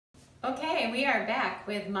Okay, we are back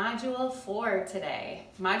with Module 4 today.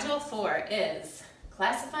 Module 4 is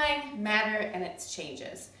classifying matter and its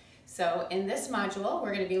changes. So in this module,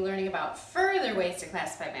 we're going to be learning about further ways to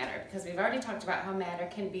classify matter because we've already talked about how matter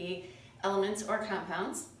can be elements or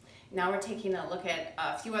compounds. Now we're taking a look at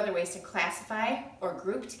a few other ways to classify or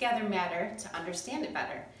group together matter to understand it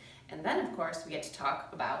better. And then, of course, we get to talk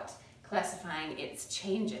about classifying its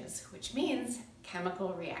changes, which means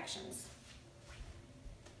chemical reactions.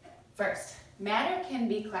 First, matter can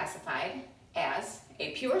be classified as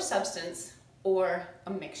a pure substance or a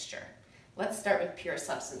mixture. Let's start with pure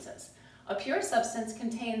substances. A pure substance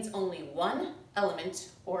contains only one element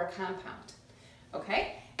or compound.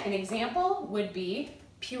 Okay, an example would be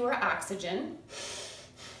pure oxygen,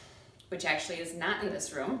 which actually is not in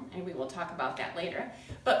this room, and we will talk about that later.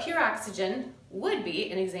 But pure oxygen would be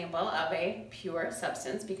an example of a pure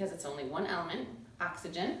substance because it's only one element,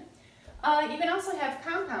 oxygen. You can also have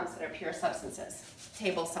compounds that are pure substances.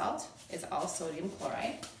 Table salt is all sodium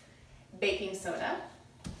chloride. Baking soda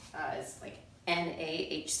is like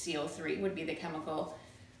NaHCO3 would be the chemical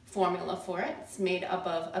formula for it. It's made up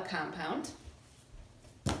of a compound.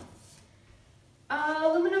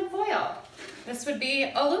 Aluminum foil. This would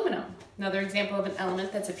be aluminum. Another example of an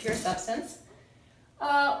element that's a pure substance.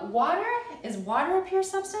 Water. Is water a pure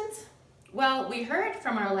substance? Well, we heard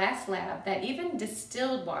from our last lab that even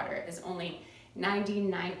distilled water is only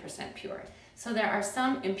 99% pure. So there are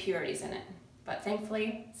some impurities in it, but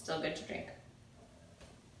thankfully, still good to drink.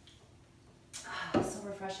 So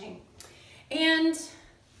refreshing. And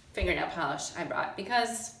fingernail polish I brought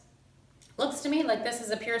because it looks to me like this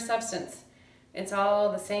is a pure substance. It's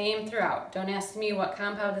all the same throughout. Don't ask me what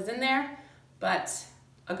compound is in there, but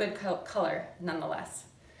a good color nonetheless.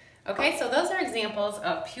 Okay, so those are examples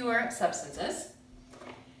of pure substances.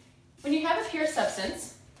 When you have a pure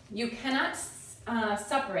substance, you cannot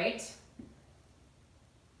separate.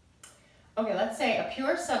 Okay, let's say a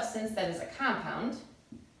pure substance that is a compound.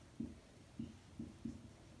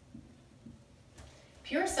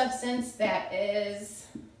 Pure substance that is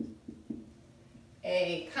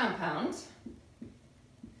a compound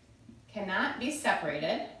cannot be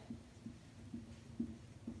separated.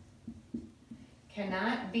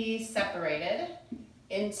 Cannot be separated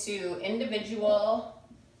into individual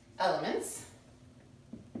elements.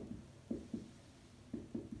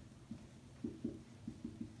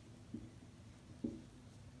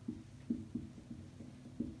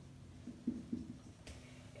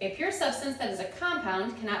 A pure substance that is a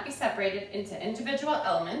compound cannot be separated into individual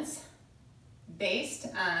elements based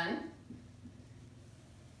on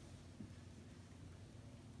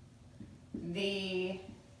the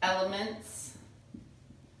elements'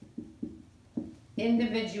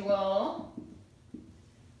 individual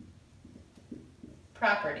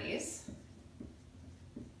properties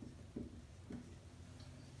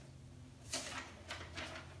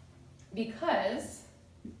because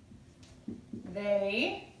they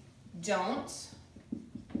don't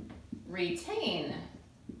retain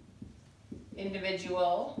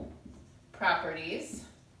individual properties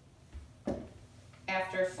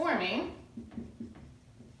after forming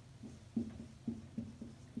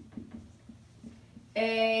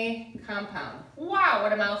a compound. Wow,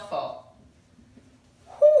 what a mouthful.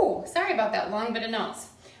 Whew, sorry about that long bit of notes.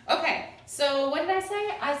 Okay, so what did I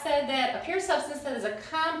say? I said that a pure substance that is a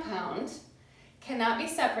compound cannot be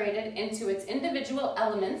separated into its individual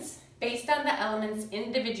elements based on the element's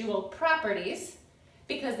individual properties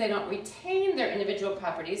because they don't retain their individual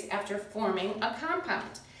properties after forming a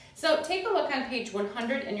compound. So take a look on page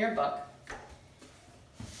 100 in your book.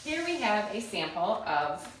 Here we have a sample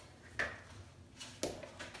of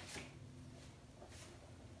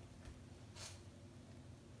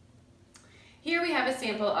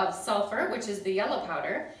sulfur, which is the yellow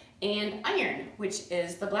powder, and iron, which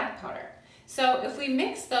is the black powder. So if we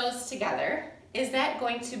mix those together, is that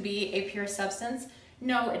going to be a pure substance?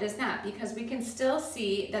 No, it is not, because we can still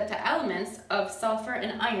see that the elements of sulfur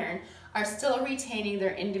and iron are still retaining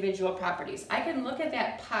their individual properties. I can look at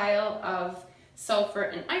that pile of sulfur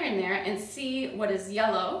and iron there and see what is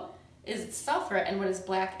yellow is sulfur and what is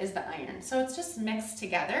black is the iron. So it's just mixed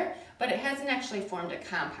together, but it hasn't actually formed a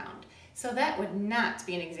compound. So that would not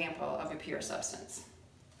be an example of a pure substance.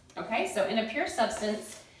 Okay, so in a pure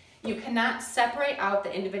substance, you cannot separate out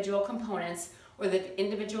the individual components or the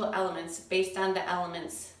individual elements based on the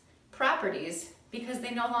elements' properties because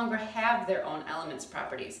they no longer have their own elements'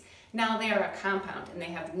 properties. Now they are a compound and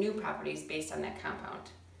they have new properties based on that compound.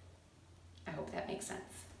 I hope that makes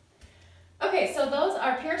sense. Okay, so those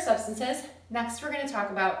are pure substances. Next, we're going to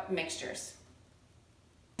talk about mixtures.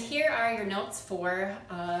 Here are your notes for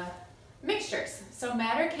Mixtures. So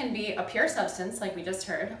matter can be a pure substance, like we just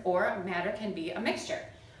heard, or matter can be a mixture.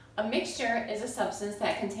 A mixture is a substance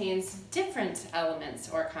that contains different elements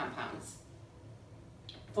or compounds.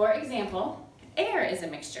 For example, air is a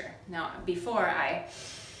mixture. Now, before I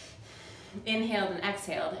inhaled and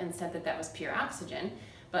exhaled and said that that was pure oxygen,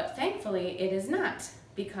 but thankfully it is not,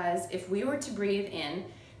 because if we were to breathe in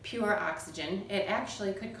pure oxygen, it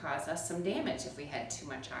actually could cause us some damage if we had too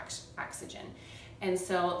much oxygen. And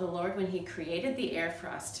so the Lord, when He created the air for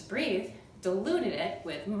us to breathe, diluted it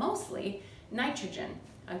with mostly nitrogen,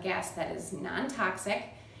 a gas that is non-toxic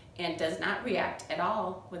and does not react at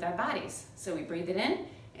all with our bodies. So we breathe it in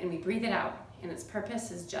and we breathe it out, and its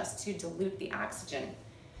purpose is just to dilute the oxygen.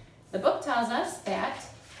 The book tells us that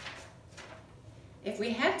if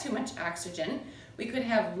we had too much oxygen, we could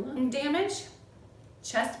have lung damage,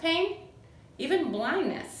 chest pain, even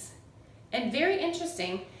blindness. And very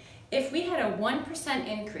interesting, if we had a 1%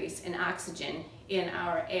 increase in oxygen in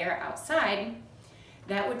our air outside,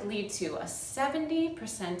 that would lead to a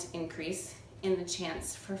 70% increase in the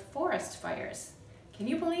chance for forest fires. Can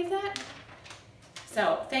you believe that?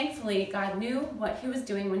 So thankfully, God knew what He was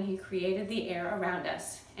doing when He created the air around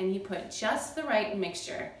us, and He put just the right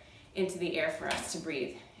mixture into the air for us to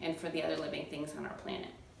breathe and for the other living things on our planet.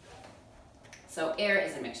 So air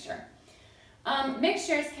is a mixture.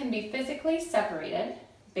 Mixtures can be physically separated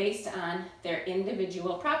based on their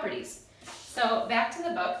individual properties. So back to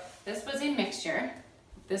the book, this was a mixture.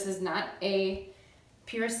 This is not a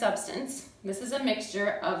pure substance. This is a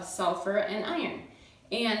mixture of sulfur and iron.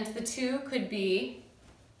 And the two could be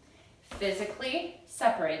physically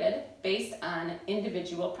separated based on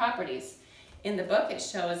individual properties. In the book, it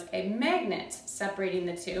shows a magnet separating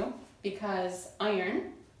the two because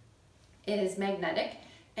iron is magnetic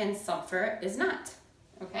and sulfur is not,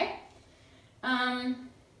 okay?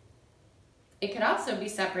 It could also be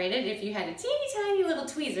separated if you had a teeny tiny little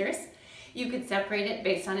tweezers. You could separate it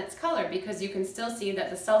based on its color, because you can still see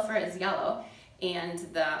that the sulfur is yellow and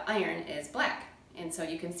the iron is black. And so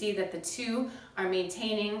you can see that the two are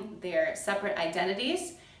maintaining their separate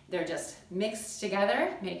identities. They're just mixed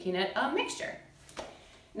together, making it a mixture.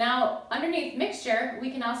 Now, underneath mixture,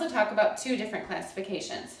 we can also talk about two different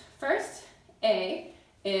classifications. First, A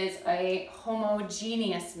is a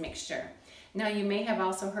homogeneous mixture. Now, you may have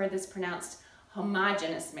also heard this pronounced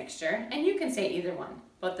homogeneous mixture, and you can say either one,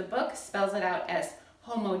 but the book spells it out as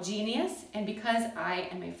homogeneous, and because I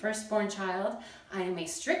am a firstborn child, I am a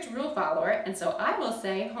strict rule follower, and so I will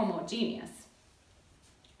say homogeneous.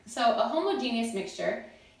 So a homogeneous mixture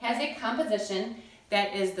has a composition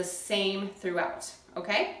that is the same throughout,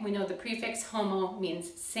 okay? We know the prefix homo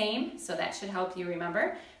means same, so that should help you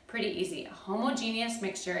remember. Pretty easy. A homogeneous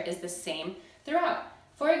mixture is the same throughout.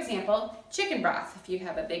 For example, chicken broth. If you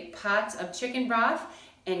have a big pot of chicken broth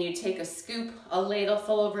and you take a scoop, a ladle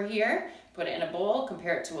full over here, put it in a bowl,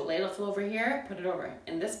 compare it to a ladle full over here, put it over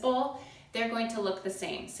in this bowl, they're going to look the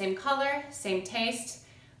same. Same color, same taste,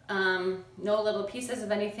 no little pieces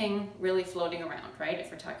of anything really floating around, right?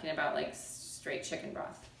 If we're talking about like straight chicken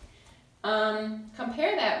broth.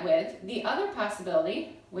 Compare that with the other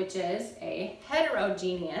possibility, which is a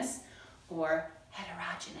heterogeneous or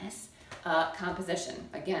heterogeneous composition.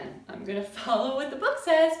 Again, I'm going to follow what the book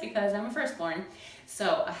says because I'm a firstborn.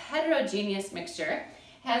 So a heterogeneous mixture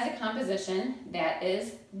has a composition that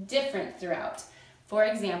is different throughout. For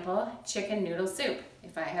example, chicken noodle soup.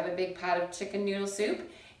 If I have a big pot of chicken noodle soup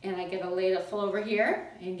and I get a ladle full over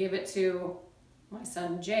here and give it to my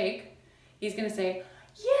son Jake, he's going to say,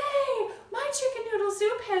 "Yay! My chicken noodle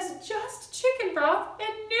soup has just chicken broth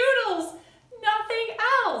and noodles, nothing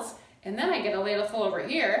else." And then I get a ladle full over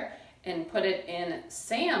here and put it in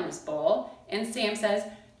Sam's bowl, and Sam says,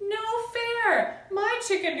 "No fair! My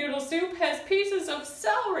chicken noodle soup has pieces of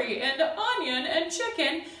celery and onion and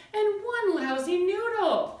chicken and one lousy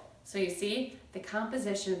noodle." So you see, the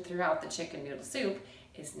composition throughout the chicken noodle soup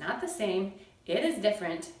is not the same. It is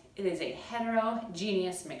different. It is a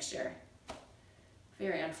heterogeneous mixture.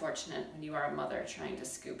 Very unfortunate when you are a mother trying to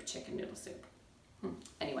scoop chicken noodle soup.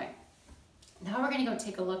 Anyway, now we're going to go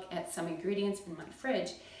take a look at some ingredients in my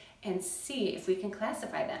fridge and see if we can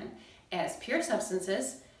classify them as pure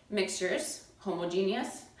substances, mixtures,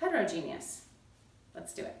 homogeneous, heterogeneous.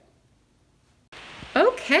 Let's do it.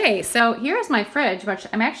 Okay, so here's my fridge, which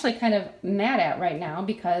I'm actually kind of mad at right now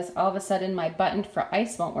because all of a sudden my button for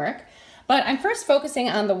ice won't work. But I'm first focusing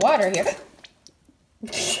on the water here.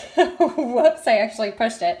 Whoops, I actually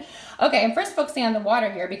pushed it. Okay, I'm first focusing on the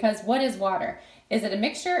water here because what is water? Is it a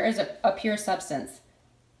mixture or is it a pure substance?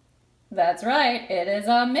 That's right, it is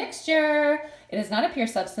a mixture. It is not a pure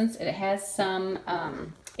substance. It has some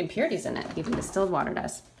impurities in it, even distilled water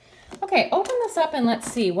does. Okay, open this up and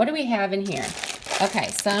let's see. What do we have in here? Okay,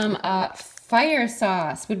 some fire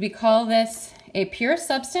sauce. Would we call this a pure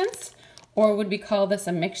substance or would we call this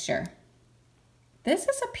a mixture? This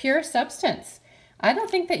is a pure substance. I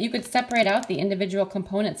don't think that you could separate out the individual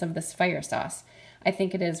components of this fire sauce. I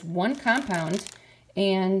think it is one compound,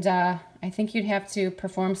 and I think you'd have to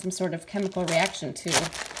perform some sort of chemical reaction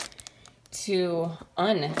to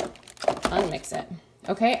unmix it.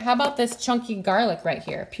 Okay, how about this chunky garlic right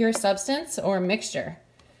here? Pure substance or mixture?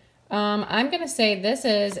 I'm gonna say this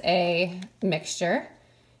is a mixture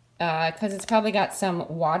because it's probably got some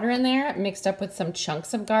water in there mixed up with some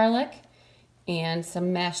chunks of garlic and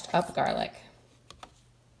some mashed up garlic.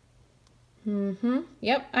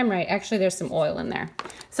 Yep, I'm right. Actually, there's some oil in there.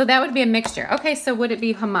 So that would be a mixture. Okay, so would it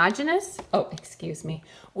be homogeneous? Oh, excuse me.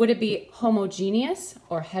 Would it be homogeneous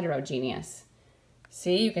or heterogeneous?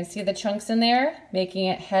 See, you can see the chunks in there, making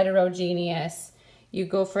it heterogeneous. You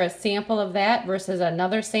go for a sample of that versus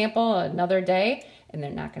another sample another day, and they're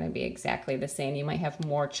not going to be exactly the same. You might have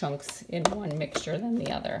more chunks in one mixture than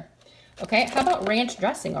the other. Okay, how about ranch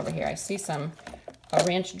dressing over here? I see a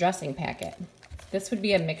ranch dressing packet. This would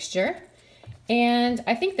be a mixture. And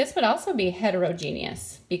I think this would also be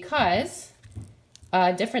heterogeneous because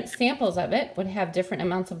different samples of it would have different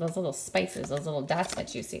amounts of those little spices, those little dots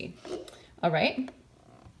that you see. All right.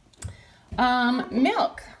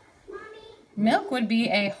 Milk. Milk would be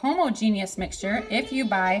a homogeneous mixture if you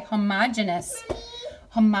buy homogenized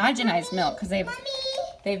milk because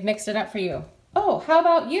they've mixed it up for you. Oh, how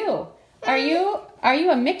about you? Are you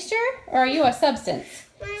a mixture or are you a substance?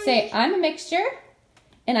 Say, I'm a mixture.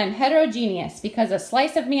 And I'm heterogeneous because a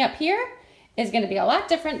slice of me up here is going to be a lot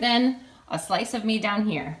different than a slice of me down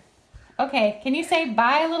here. Okay, can you say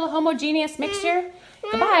bye, little homogeneous mixture?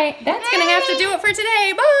 Goodbye. That's going to have to do it for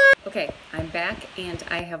today. Bye. Okay, I'm back and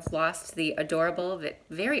I have lost the adorable,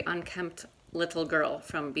 very unkempt little girl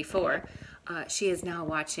from before. She is now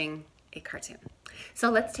watching a cartoon. So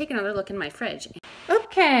let's take another look in my fridge.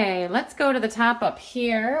 Okay, let's go to the top up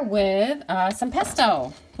here with some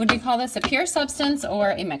pesto. Would we call this a pure substance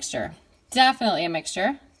or a mixture? Definitely a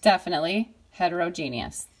mixture. Definitely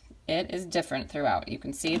heterogeneous. It is different throughout. You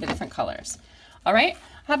can see the different colors. All right,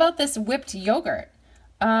 how about this whipped yogurt?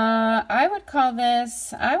 I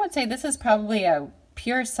would say this is probably a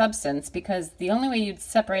pure substance because the only way you'd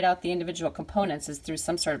separate out the individual components is through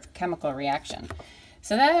some sort of chemical reaction.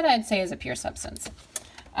 So that I'd say is a pure substance.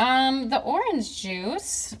 The orange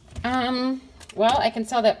juice, well, I can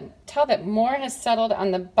tell that more has settled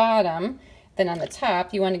on the bottom than on the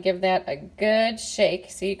top. You want to give that a good shake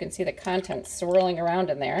so you can see the contents swirling around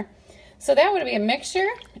in there. So that would be a mixture,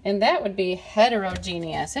 and that would be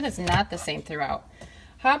heterogeneous. It is not the same throughout.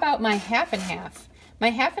 How about my half and half? My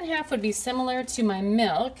half and half would be similar to my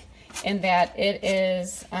milk in that it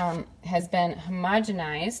is has been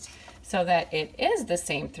homogenized so that it is the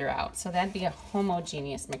same throughout. So that'd be a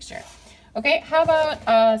homogeneous mixture. Okay, how about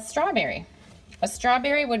a strawberry? A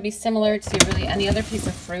strawberry would be similar to really any other piece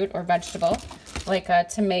of fruit or vegetable, like a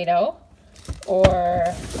tomato or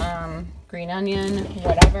green onion,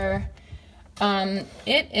 whatever.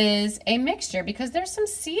 It is a mixture because there's some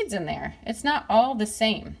seeds in there. It's not all the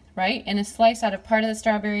same, right? And a slice out of part of the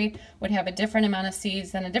strawberry would have a different amount of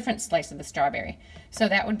seeds than a different slice of the strawberry. So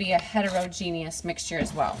that would be a heterogeneous mixture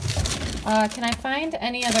as well. Can I find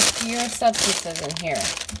any other pure substances in here?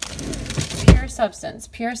 Pure substance,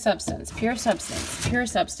 pure substance, pure substance, pure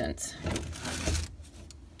substance.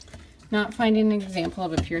 Not finding an example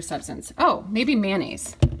of a pure substance. Oh, maybe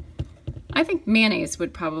mayonnaise. I think mayonnaise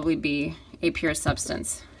would probably be a pure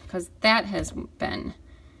substance because that has been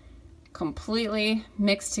completely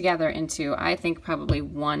mixed together into, I think, probably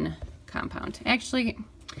one compound. Actually,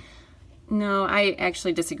 no, I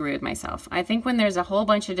actually disagree with myself. I think when there's a whole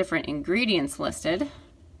bunch of different ingredients listed,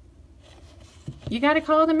 you got to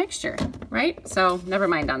call it a mixture, right? So never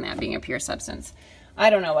mind on that being a pure substance. I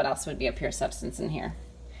don't know what else would be a pure substance in here.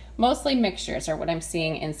 Mostly mixtures are what I'm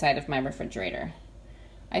seeing inside of my refrigerator.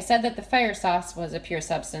 I said that the fire sauce was a pure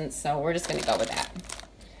substance, so we're just going to go with that.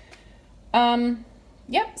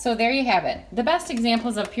 Yep, so there you have it. The best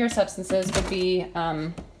examples of pure substances would be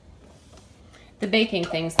the baking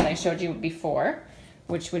things that I showed you before,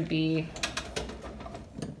 which would be,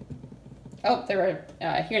 oh,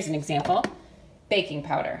 here's an example. Baking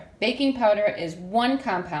powder. Baking powder is one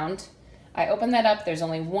compound. I open that up, there's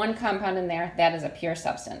only one compound in there. That is a pure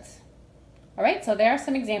substance. All right, so there are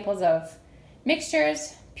some examples of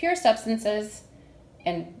mixtures, pure substances,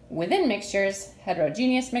 and within mixtures,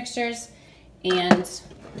 heterogeneous mixtures, and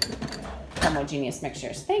homogeneous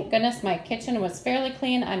mixtures. Thank goodness my kitchen was fairly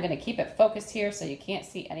clean. I'm going to keep it focused here so you can't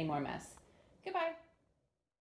see any more mess.